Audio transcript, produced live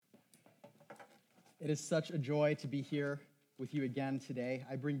It is such a joy to be here with you again today.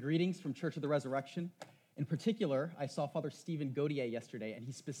 I bring greetings from Church of the Resurrection. In particular, I saw Father Stephen Gaudier yesterday, and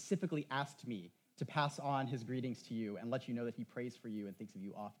he specifically asked me to pass on his greetings to you and let you know that he prays for you and thinks of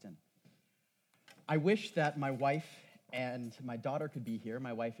you often. I wish that my wife and my daughter could be here.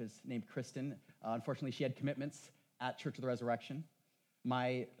 My wife is named Kristen. Unfortunately, she had commitments at Church of the Resurrection.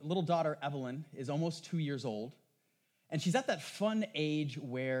 My little daughter, Evelyn, is almost 2 years old, and she's at that fun age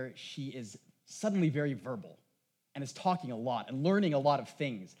where she is suddenly very verbal and is talking a lot and learning a lot of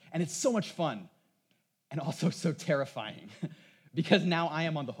things. And it's so much fun and also so terrifying because now I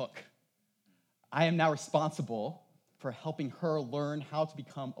am on the hook. I am now responsible for helping her learn how to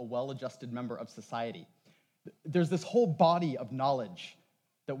become a well-adjusted member of society. There's this whole body of knowledge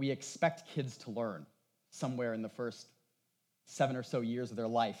that we expect kids to learn somewhere in the first 7 or so years of their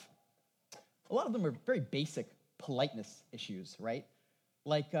life. A lot of them are very basic politeness issues, right?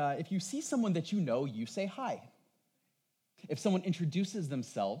 Like, if you see someone that you know, you say hi. If someone introduces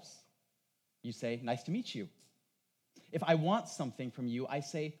themselves, you say, nice to meet you. If I want something from you, I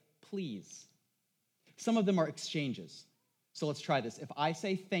say, please. Some of them are exchanges. So let's try this. If I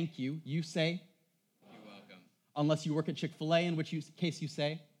say thank you, you say? You're welcome. Unless you work at Chick-fil-A, in which case you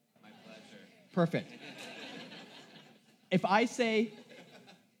say? My pleasure. Perfect. If I say,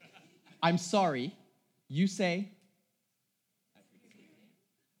 I'm sorry, you say?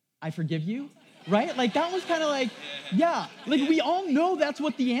 I forgive you, right? Like, that was kind of like, yeah. Like, we all know that's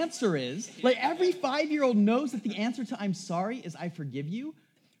what the answer is. Like, every 5-year-old knows that the answer to I'm sorry is I forgive you.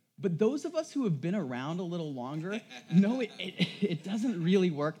 But those of us who have been around a little longer know it doesn't really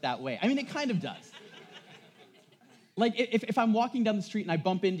work that way. I mean, it kind of does. Like, if I'm walking down the street and I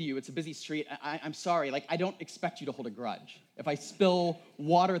bump into you, it's a busy street, I'm sorry. Like, I don't expect you to hold a grudge. If I spill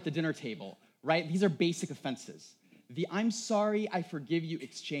water at the dinner table, right? These are basic offenses. The I'm sorry, I forgive you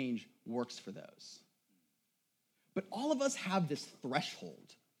exchange works for those. But all of us have this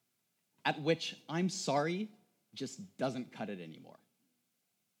threshold at which I'm sorry just doesn't cut it anymore.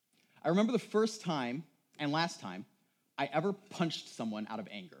 I remember the first time and last time I ever punched someone out of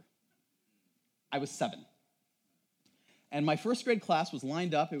anger. I was 7. And my first grade class was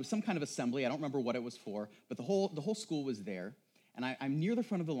lined up. It was some kind of assembly. I don't remember what it was for, but the whole school was there. And I'm near the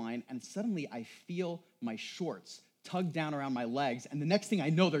front of the line, and suddenly I feel my shorts tug down around my legs, and the next thing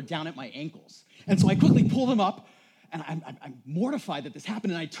I know, they're down at my ankles. And so I quickly pull them up, and I'm mortified that this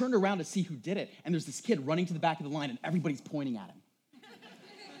happened, and I turned around to see who did it, and there's this kid running to the back of the line, and everybody's pointing at him.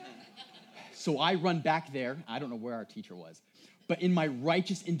 So I run back there. I don't know where our teacher was, but in my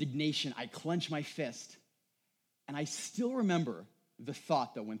righteous indignation, I clench my fist, and I still remember the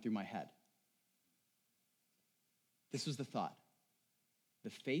thought that went through my head. This was the thought. The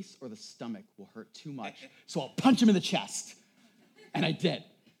face or the stomach will hurt too much, so I'll punch him in the chest. And I did.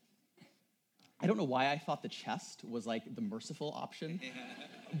 I don't know why I thought the chest was like the merciful option,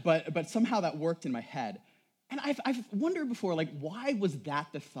 but somehow that worked in my head. And I've wondered before, like, why was that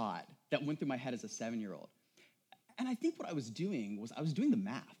the thought that went through my head as a 7-year-old? And I think what I was doing was I was doing the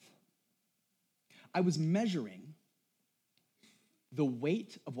math. I was measuring the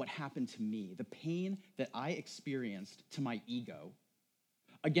weight of what happened to me, the pain that I experienced to my ego,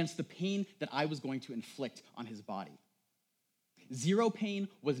 against the pain that I was going to inflict on his body. 0 pain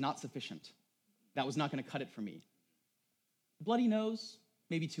was not sufficient. That was not going to cut it for me. Bloody nose,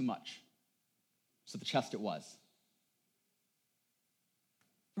 maybe too much. So the chest it was.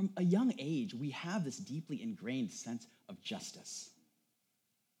 From a young age, we have this deeply ingrained sense of justice.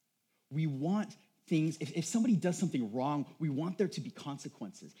 We want things, if somebody does something wrong, we want there to be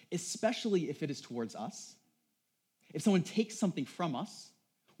consequences, especially if it is towards us. If someone takes something from us,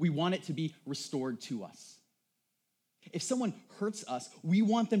 we want it to be restored to us. If someone hurts us, we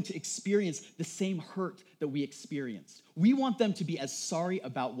want them to experience the same hurt that we experienced. We want them to be as sorry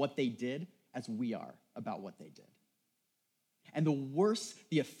about what they did as we are about what they did. And the worse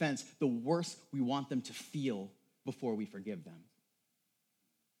the offense, the worse we want them to feel before we forgive them.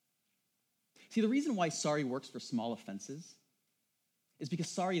 See, the reason why sorry works for small offenses is because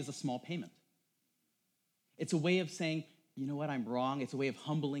sorry is a small payment. It's a way of saying, you know what, I'm wrong. It's a way of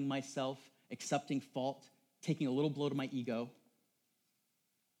humbling myself, accepting fault, taking a little blow to my ego,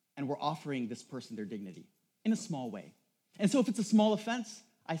 and we're offering this person their dignity in a small way. And so if it's a small offense,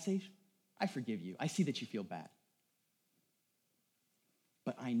 I say, I forgive you. I see that you feel bad.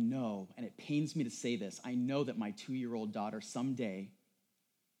 But I know, and it pains me to say this, I know that my 2-year-old daughter someday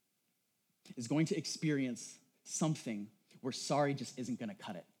is going to experience something where sorry just isn't going to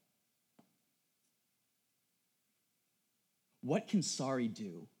cut it. What can sorry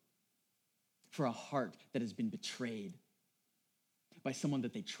do for a heart that has been betrayed by someone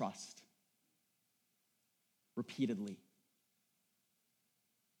that they trust? repeatedly?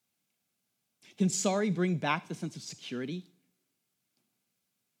 Can sorry bring back the sense of security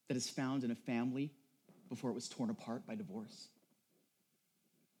that is found in a family before it was torn apart by divorce?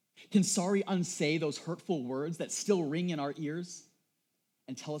 Can sorry unsay those hurtful words that still ring in our ears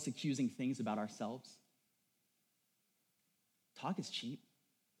and tell us accusing things about ourselves? Talk is cheap.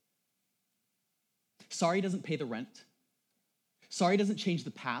 Sorry doesn't pay the rent. Sorry doesn't change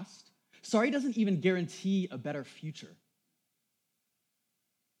the past. Sorry doesn't even guarantee a better future.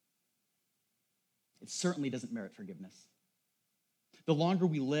 It certainly doesn't merit forgiveness. The longer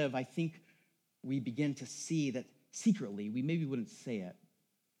we live, I think we begin to see that secretly, we maybe wouldn't say it,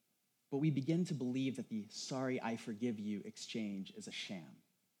 but we begin to believe that the sorry, I forgive you exchange is a sham.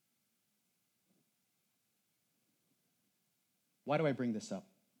 Why do I bring this up?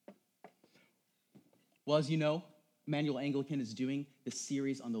 Well, as you know, Immanuel Anglican is doing this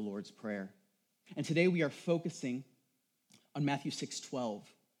series on the Lord's Prayer. And today we are focusing on Matthew 6:12,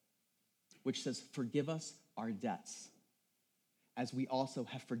 which says, "Forgive us our debts, as we also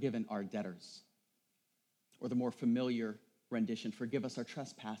have forgiven our debtors." Or the more familiar rendition, "Forgive us our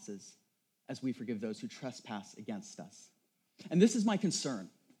trespasses, as we forgive those who trespass against us." And this is my concern.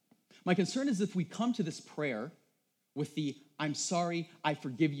 My concern is if we come to this prayer with the "I'm sorry, I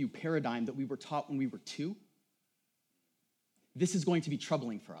forgive you" paradigm that we were taught when we were 2, this is going to be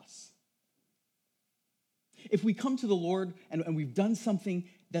troubling for us. If we come to the Lord and we've done something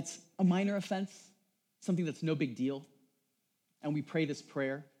that's a minor offense, something that's no big deal, and we pray this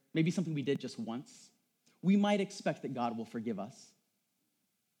prayer, maybe something we did just once, we might expect that God will forgive us.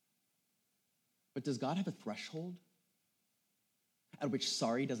 But does God have a threshold at which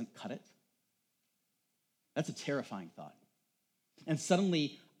sorry doesn't cut it? That's a terrifying thought. And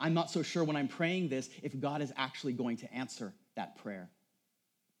suddenly, I'm not so sure when I'm praying this if God is actually going to answer that prayer.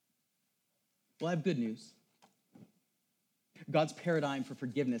 Well, I have good news. God's paradigm for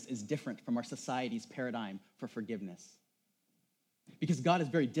forgiveness is different from our society's paradigm for forgiveness. Because God is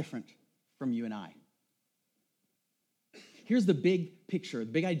very different from you and I. Here's the big picture,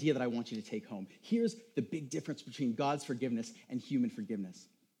 the big idea that I want you to take home. Here's the big difference between God's forgiveness and human forgiveness.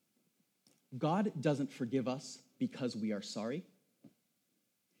 God doesn't forgive us because we are sorry.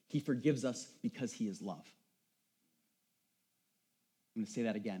 He forgives us because he is love. I'm going to say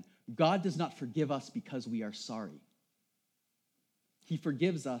that again. God does not forgive us because we are sorry. He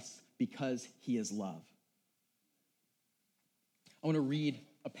forgives us because he is love. I want to read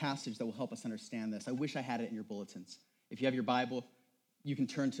a passage that will help us understand this. I wish I had it in your bulletins. If you have your Bible, you can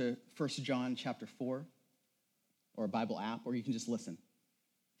turn to 1 John chapter 4, or a Bible app, or you can just listen.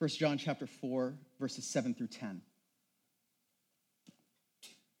 1 John chapter 4, verses 7 through 10.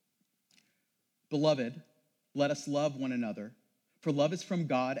 "Beloved, let us love one another, for love is from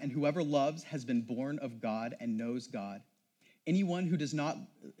God, and whoever loves has been born of God and knows God. Anyone who does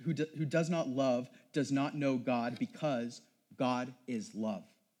not love does not know God, because God is love.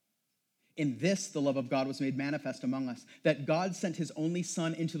 In this, the love of God was made manifest among us, that God sent his only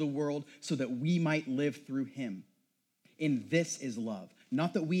Son into the world so that we might live through him. In this is love,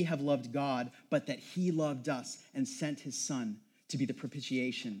 not that we have loved God, but that he loved us and sent his Son to be the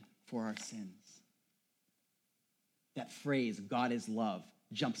propitiation for our sins." That phrase, "God is love,"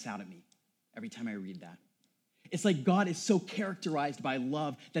 jumps out at me every time I read that. It's like God is so characterized by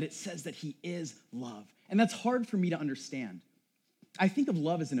love that it says that he is love. And that's hard for me to understand. I think of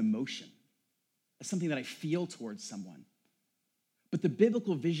love as an emotion, as something that I feel towards someone. But the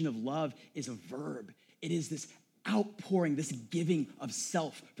biblical vision of love is a verb. It is this outpouring, this giving of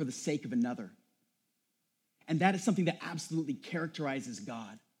self for the sake of another. And that is something that absolutely characterizes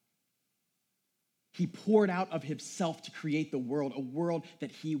God. He poured out of himself to create the world, a world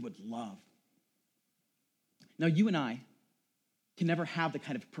that he would love. Now, you and I can never have the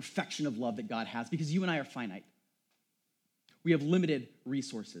kind of perfection of love that God has because you and I are finite. We have limited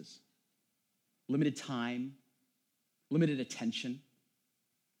resources, limited time, limited attention.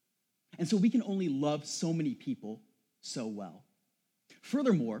 And so we can only love so many people so well.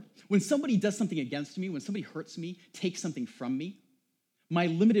 Furthermore, when somebody does something against me, when somebody hurts me, takes something from me, my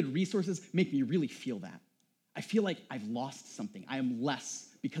limited resources make me really feel that. I feel like I've lost something. I am less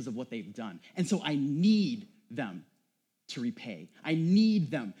because of what they've done. And so I need them to repay. I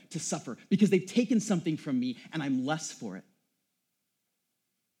need them to suffer because they've taken something from me and I'm less for it.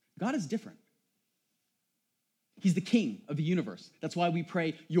 God is different. He's the king of the universe. That's why we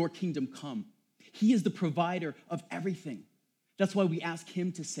pray, "Your kingdom come." He is the provider of everything. That's why we ask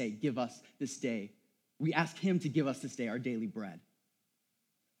him to say, "Give us this day." We ask him to give us this day our daily bread.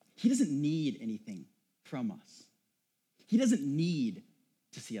 He doesn't need anything from us. He doesn't need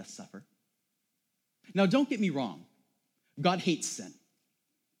to see us suffer. Now, don't get me wrong. God hates sin.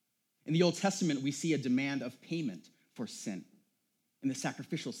 In the Old Testament, we see a demand of payment for sin in the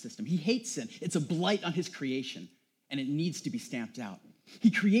sacrificial system. He hates sin. It's a blight on his creation, and it needs to be stamped out. He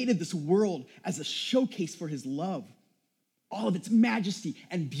created this world as a showcase for his love. All of its majesty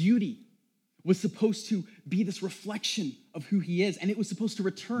and beauty was supposed to be this reflection of who he is, and it was supposed to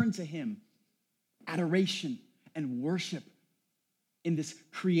return to him adoration and worship in this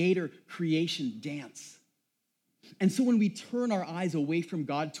creator-creation dance. And so when we turn our eyes away from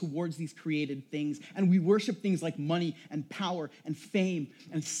God towards these created things, and we worship things like money and power and fame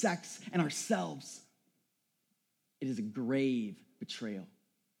and sex and ourselves, it is a grave betrayal.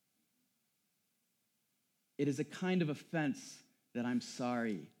 It is a kind of offense that I'm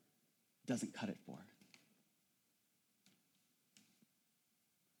sorry doesn't cut it for.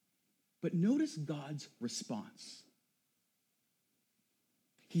 But notice God's response.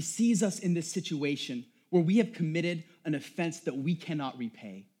 He sees us in this situation where we have committed an offense that we cannot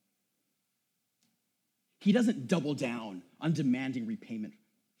repay. He doesn't double down on demanding repayment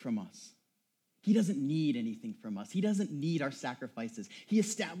from us. He doesn't need anything from us. He doesn't need our sacrifices. He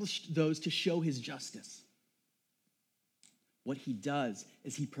established those to show his justice. What he does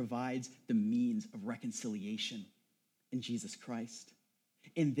is he provides the means of reconciliation in Jesus Christ.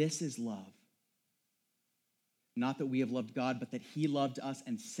 And this is love. Not that we have loved God, but that he loved us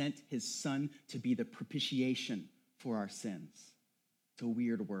and sent his son to be the propitiation for our sins. It's a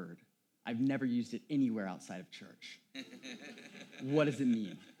weird word. I've never used it anywhere outside of church. What does it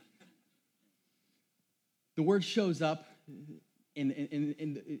mean? The word shows up in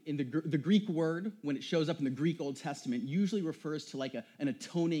the Greek word, when it shows up in the Greek Old Testament, usually refers to like an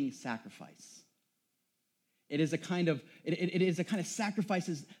atoning sacrifice. It is a kind of sacrifice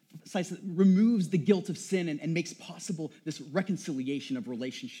that removes the guilt of sin and makes possible this reconciliation of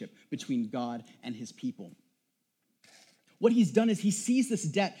relationship between God and his people. What he's done is he sees this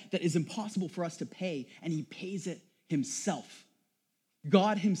debt that is impossible for us to pay, and he pays it himself.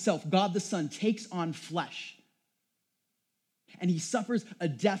 God himself, God the Son, takes on flesh, and he suffers a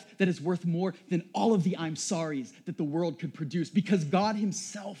death that is worth more than all of the I'm sorries that the world could produce, because God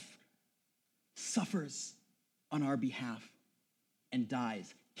himself suffers on our behalf and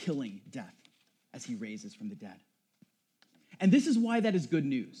dies, killing death as he raises from the dead. And this is why that is good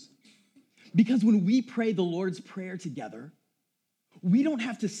news. Because when we pray the Lord's Prayer together, we don't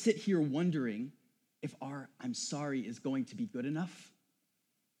have to sit here wondering if our I'm sorry is going to be good enough.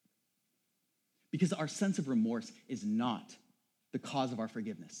 Because our sense of remorse is not the cause of our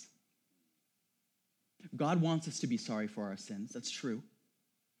forgiveness. God wants us to be sorry for our sins, that's true.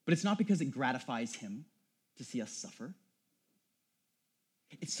 But it's not because it gratifies him to see us suffer.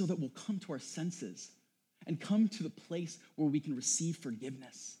 It's so that we'll come to our senses and come to the place where we can receive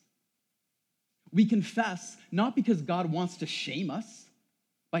forgiveness. We confess not because God wants to shame us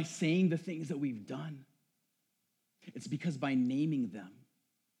by saying the things that we've done. It's because by naming them,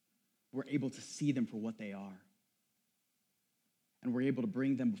 we're able to see them for what they are. And we're able to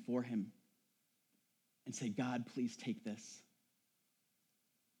bring them before him and say, God, please take this.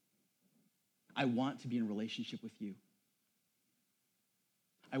 I want to be in relationship with you.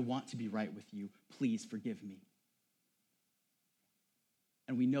 I want to be right with you. Please forgive me.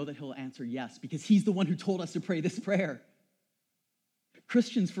 And we know that he'll answer yes, because he's the one who told us to pray this prayer.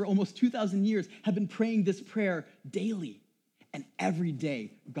 Christians for almost 2,000 years have been praying this prayer daily. And every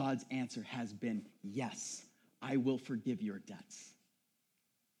day, God's answer has been, yes, I will forgive your debts.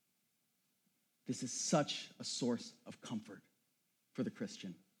 This is such a source of comfort for the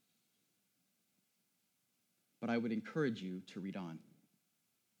Christian. But I would encourage you to read on.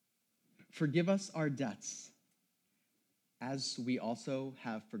 Forgive us our debts, as we also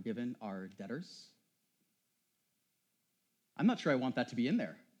have forgiven our debtors. I'm not sure I want that to be in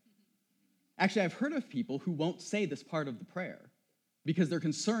there. Actually, I've heard of people who won't say this part of the prayer because they're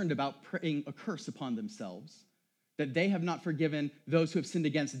concerned about praying a curse upon themselves, that they have not forgiven those who have sinned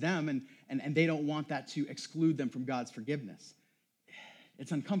against them, and they don't want that to exclude them from God's forgiveness.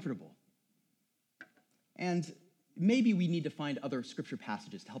 It's uncomfortable. And maybe we need to find other scripture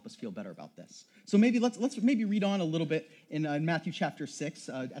passages to help us feel better about this. So maybe let's maybe read on a little bit in Matthew chapter 6.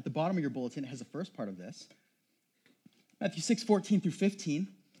 At the bottom of your bulletin, it has the first part of this. Matthew 6, 14 through 15.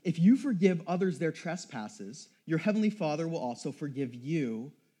 If you forgive others their trespasses, your heavenly Father will also forgive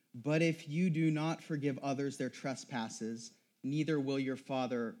you. But if you do not forgive others their trespasses, neither will your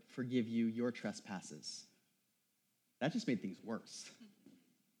Father forgive you your trespasses. That just made things worse.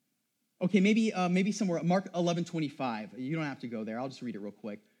 Okay, maybe somewhere, Mark 11:25. You don't have to go there. I'll just read it real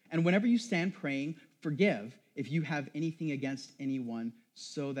quick. And whenever you stand praying, forgive if you have anything against anyone,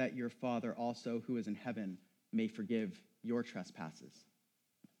 so that your Father also who is in heaven may forgive your trespasses.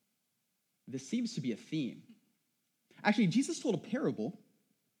 This seems to be a theme. Actually, Jesus told a parable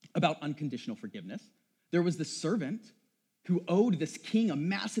about unconditional forgiveness. There was this servant who owed this king a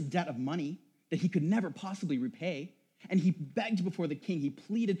massive debt of money that he could never possibly repay, and he begged before the king, he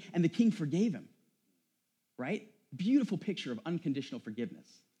pleaded, and the king forgave him, right? Beautiful picture of unconditional forgiveness.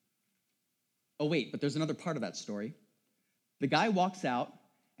 Oh, wait, but there's another part of that story. The guy walks out,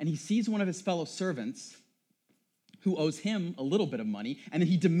 and he sees one of his fellow servants who owes him a little bit of money, and then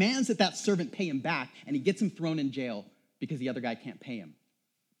he demands that that servant pay him back, and he gets him thrown in jail because the other guy can't pay him.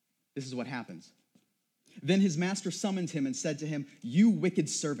 This is what happens. Then his master summoned him and said to him, "You wicked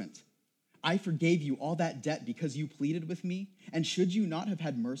servant, I forgave you all that debt because you pleaded with me, and should you not have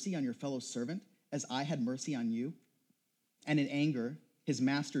had mercy on your fellow servant as I had mercy on you?" And in anger, his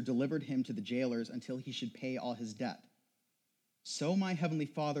master delivered him to the jailers until he should pay all his debt. So my heavenly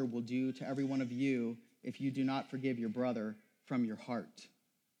Father will do to every one of you if you do not forgive your brother from your heart.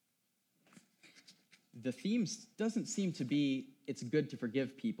 The theme doesn't seem to be it's good to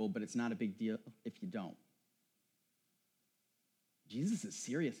forgive people, but it's not a big deal if you don't. Jesus is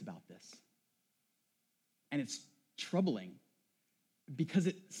serious about this. And it's troubling because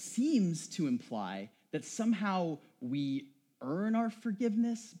it seems to imply that somehow we earn our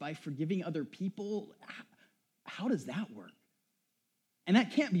forgiveness by forgiving other people. How does that work? And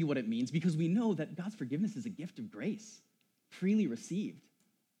that can't be what it means because we know that God's forgiveness is a gift of grace, freely received.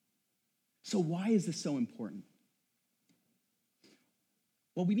 So why is this so important?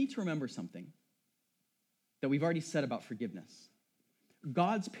 Well, we need to remember something that we've already said about forgiveness.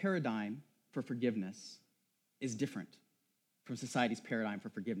 God's paradigm for forgiveness is different from society's paradigm for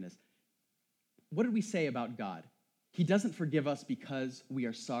forgiveness. What did we say about God? He doesn't forgive us because we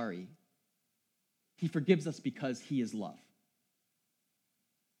are sorry. He forgives us because he is love.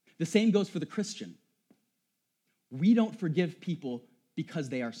 The same goes for the Christian. We don't forgive people because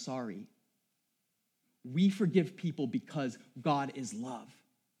they are sorry. We forgive people because God is love.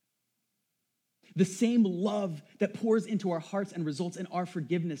 The same love that pours into our hearts and results in our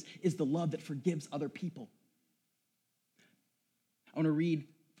forgiveness is the love that forgives other people. I want to read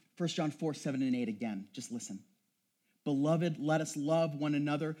 1 John 4, 7 and 8 again. Just listen. Beloved, let us love one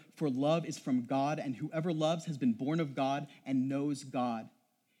another, for love is from God, and whoever loves has been born of God and knows God.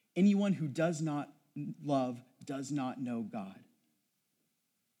 Anyone who does not love does not know God,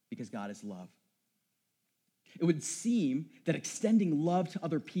 because God is love. It would seem that extending love to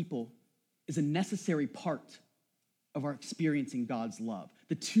other people is a necessary part of our experiencing God's love.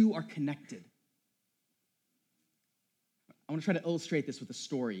 The two are connected. I want to try to illustrate this with a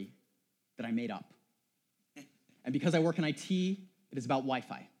story that I made up. And because I work in IT, it is about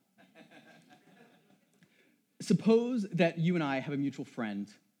Wi-Fi. Suppose that you and I have a mutual friend.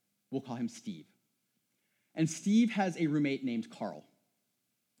 We'll call him Steve. And Steve has a roommate named Carl,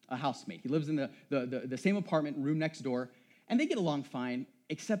 a housemate. He lives in the same apartment, room next door, and they get along fine,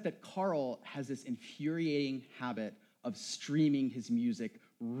 except that Carl has this infuriating habit of streaming his music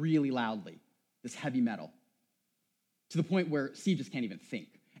really loudly, this heavy metal, to the point where Steve just can't even think.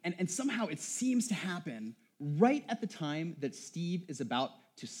 And somehow it seems to happen right at the time that Steve is about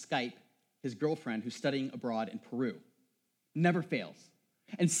to Skype his girlfriend who's studying abroad in Peru. Never fails.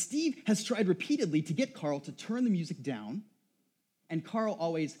 And Steve has tried repeatedly to get Carl to turn the music down, and Carl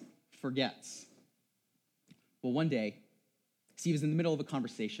always forgets. Well, one day, Steve is in the middle of a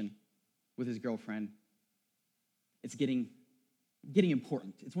conversation with his girlfriend. It's getting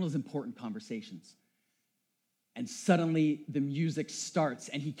important. It's one of those important conversations. And suddenly the music starts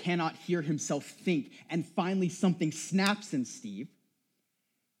and he cannot hear himself think. And finally something snaps in Steve.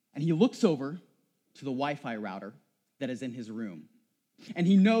 And he looks over to the Wi-Fi router that is in his room. And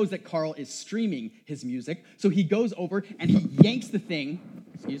he knows that Carl is streaming his music. So he goes over and he yanks the thing,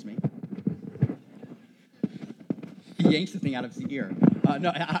 He yanks the thing out of his ear,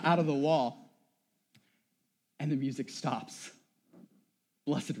 out of the wall. And the music stops.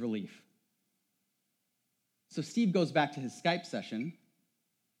 Blessed relief. So Steve goes back to his Skype session,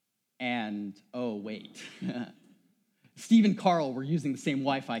 and oh, wait. Steve and Carl were using the same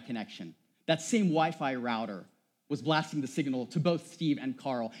Wi-Fi connection. That same Wi-Fi router was blasting the signal to both Steve and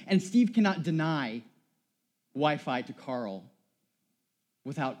Carl, and Steve cannot deny Wi-Fi to Carl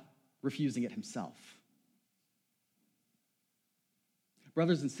without refusing it himself.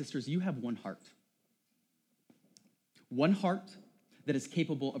 Brothers and sisters, you have one heart. One heart that is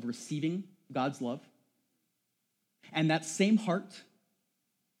capable of receiving God's love. And that same heart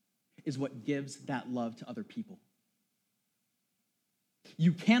is what gives that love to other people.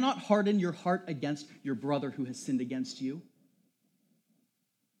 You cannot harden your heart against your brother who has sinned against you.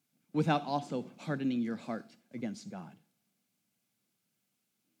 without also hardening your heart against God.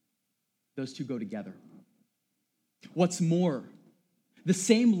 Those two go together. What's more, the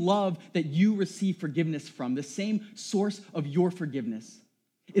same love that you receive forgiveness from, the same source of your forgiveness,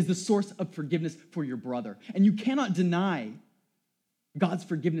 is the source of forgiveness for your brother. And you cannot deny God's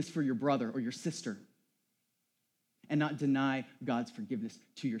forgiveness for your brother or your sister and not deny God's forgiveness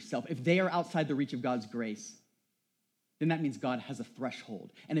to yourself. If they are outside the reach of God's grace, then that means God has a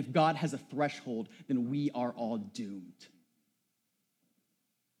threshold. And if God has a threshold, then we are all doomed.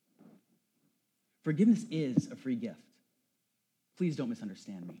 Forgiveness is a free gift. Please don't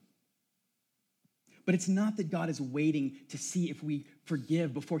misunderstand me. But it's not that God is waiting to see if we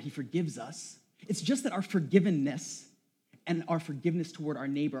forgive before he forgives us. It's just that our forgiveness and our forgiveness toward our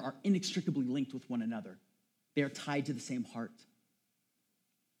neighbor are inextricably linked with one another. They are tied to the same heart.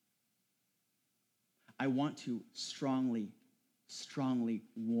 I want to strongly, strongly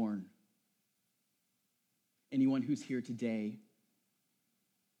warn anyone who's here today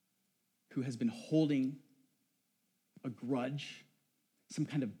who has been holding a grudge, some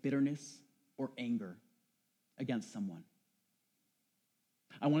kind of bitterness or anger against someone.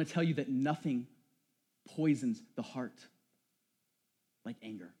 I want to tell you that nothing poisons the heart like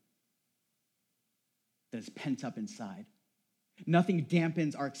anger that is pent up inside. Nothing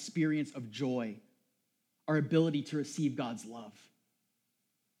dampens our experience of joy, our ability to receive God's love,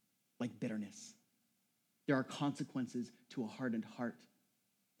 like bitterness. There are consequences to a hardened heart.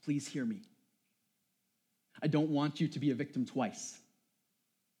 Please hear me. I don't want you to be a victim twice.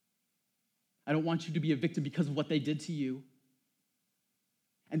 I don't want you to be a victim because of what they did to you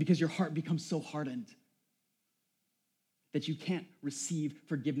and because your heart becomes so hardened that you can't receive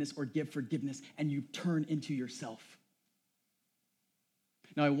forgiveness or give forgiveness and you turn into yourself.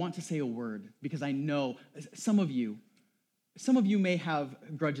 Now, I want to say a word because I know some of you may have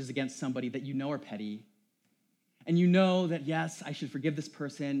grudges against somebody that you know are petty. And you know that, yes, I should forgive this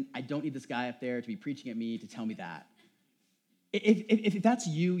person. I don't need this guy up there to be preaching at me to tell me that. If that's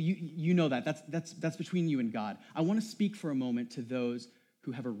you, you know that. That's between you and God. I want to speak for a moment to those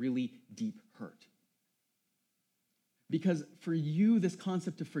who have a really deep hurt. Because for you, this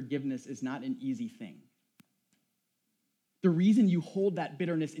concept of forgiveness is not an easy thing. The reason you hold that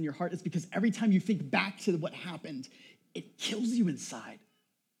bitterness in your heart is because every time you think back to what happened, it kills you inside.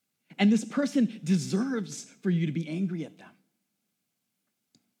 And this person deserves for you to be angry at them.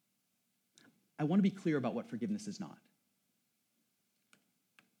 I want to be clear about what forgiveness is not.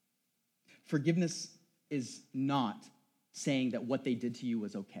 Forgiveness is not saying that what they did to you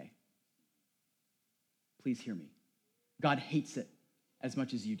was okay. Please hear me. God hates it as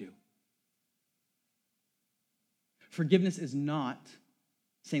much as you do. Forgiveness is not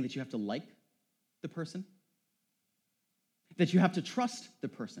saying that you have to like the person, that you have to trust the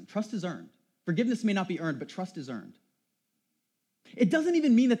person. Trust is earned. Forgiveness may not be earned, but trust is earned. It doesn't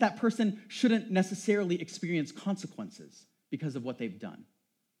even mean that that person shouldn't necessarily experience consequences because of what they've done.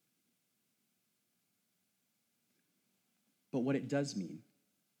 But what it does mean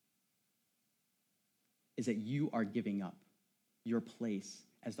is that you are giving up your place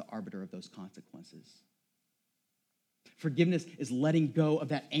as the arbiter of those consequences. Forgiveness is letting go of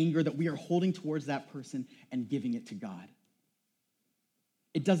that anger that we are holding towards that person and giving it to God.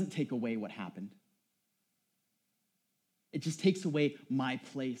 It doesn't take away what happened. It just takes away my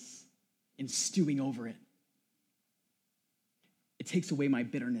place in stewing over it. It takes away my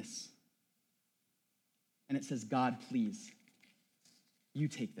bitterness. And it says, God, please, you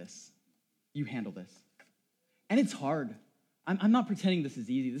take this. You handle this. And it's hard. I'm not pretending this is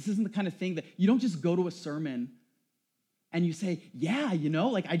easy. This isn't the kind of thing that you don't just go to a sermon and you say, yeah,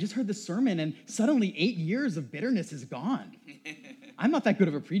 I just heard this sermon and suddenly 8 years of bitterness is gone. I'm not that good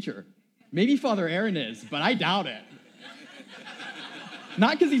of a preacher. Maybe Father Aaron is, but I doubt it.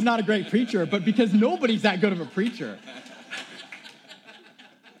 Not because he's not a great preacher, but because nobody's that good of a preacher.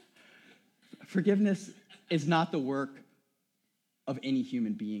 Forgiveness is not the work of any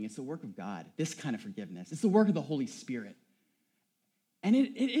human being. It's the work of God, this kind of forgiveness. It's the work of the Holy Spirit. And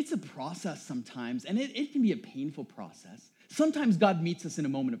it's a process sometimes, and it can be a painful process. Sometimes God meets us in a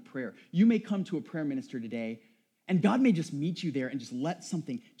moment of prayer. You may come to a prayer minister today, and God may just meet you there and just let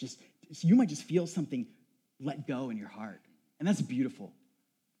something, you might just feel something let go in your heart. And that's beautiful.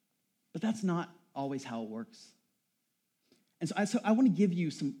 But that's not always how it works. And so I want to give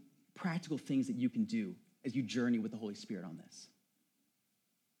you some practical things that you can do as you journey with the Holy Spirit on this.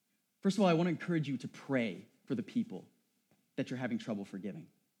 First of all, I want to encourage you to pray for the people that you're having trouble forgiving.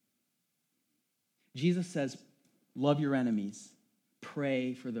 Jesus says, love your enemies,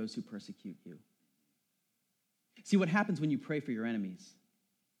 pray for those who persecute you. See, what happens when you pray for your enemies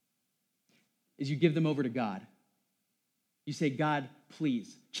is you give them over to God. You say, God,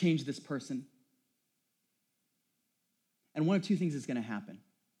 please change this person. And one of two things is going to happen.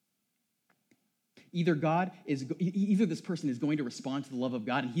 Either this person is going to respond to the love of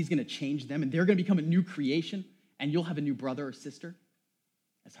God and he's going to change them and they're going to become a new creation and you'll have a new brother or sister,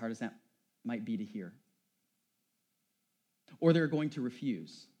 as hard as that might be to hear. Or they're going to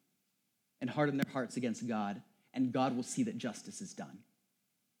refuse and harden their hearts against God, and God will see that justice is done.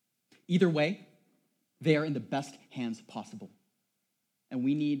 Either way, they are in the best hands possible, and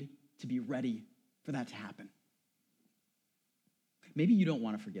we need to be ready for that to happen. Maybe you don't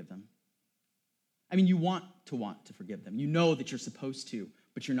want to forgive them. I mean, you want to forgive them. You know that you're supposed to,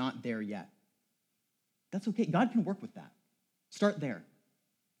 but you're not there yet. That's okay. God can work with that. Start there.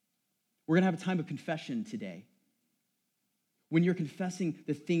 We're going to have a time of confession today. When you're confessing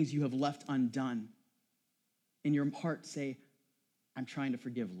the things you have left undone, in your heart say, I'm trying to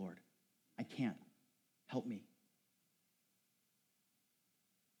forgive, Lord. I can't. Help me.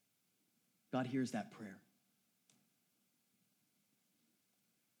 God hears that prayer.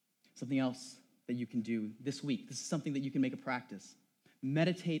 Something else that you can do this week. This is something that you can make a practice.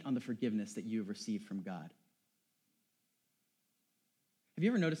 Meditate on the forgiveness that you have received from God. Have you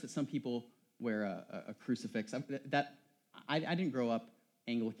ever noticed that some people wear a crucifix? I didn't grow up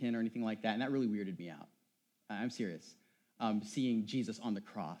Anglican or anything like that, and that really weirded me out. I'm serious. Seeing Jesus on the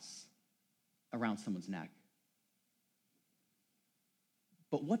cross around someone's neck.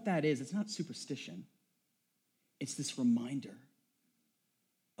 But what that is, it's not superstition. It's this reminder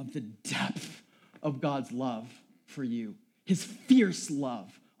of the depth of God's love for you, his fierce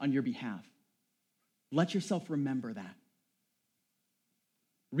love on your behalf. Let yourself remember that.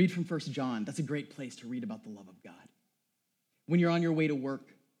 Read from 1 John. That's a great place to read about the love of God. When you're on your way to work,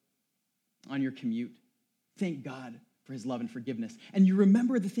 on your commute, thank God for his love and forgiveness. And you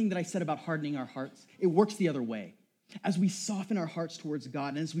remember the thing that I said about hardening our hearts? It works the other way. As we soften our hearts towards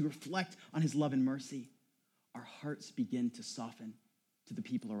God and as we reflect on his love and mercy, our hearts begin to soften to the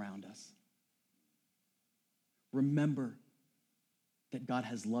people around us. Remember that God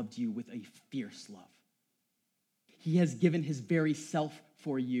has loved you with a fierce love. He has given his very self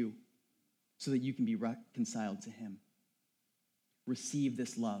for you so that you can be reconciled to him. Receive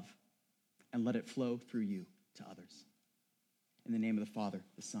this love and let it flow through you to others. In the name of the Father,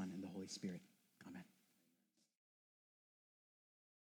 the Son, and the Holy Spirit.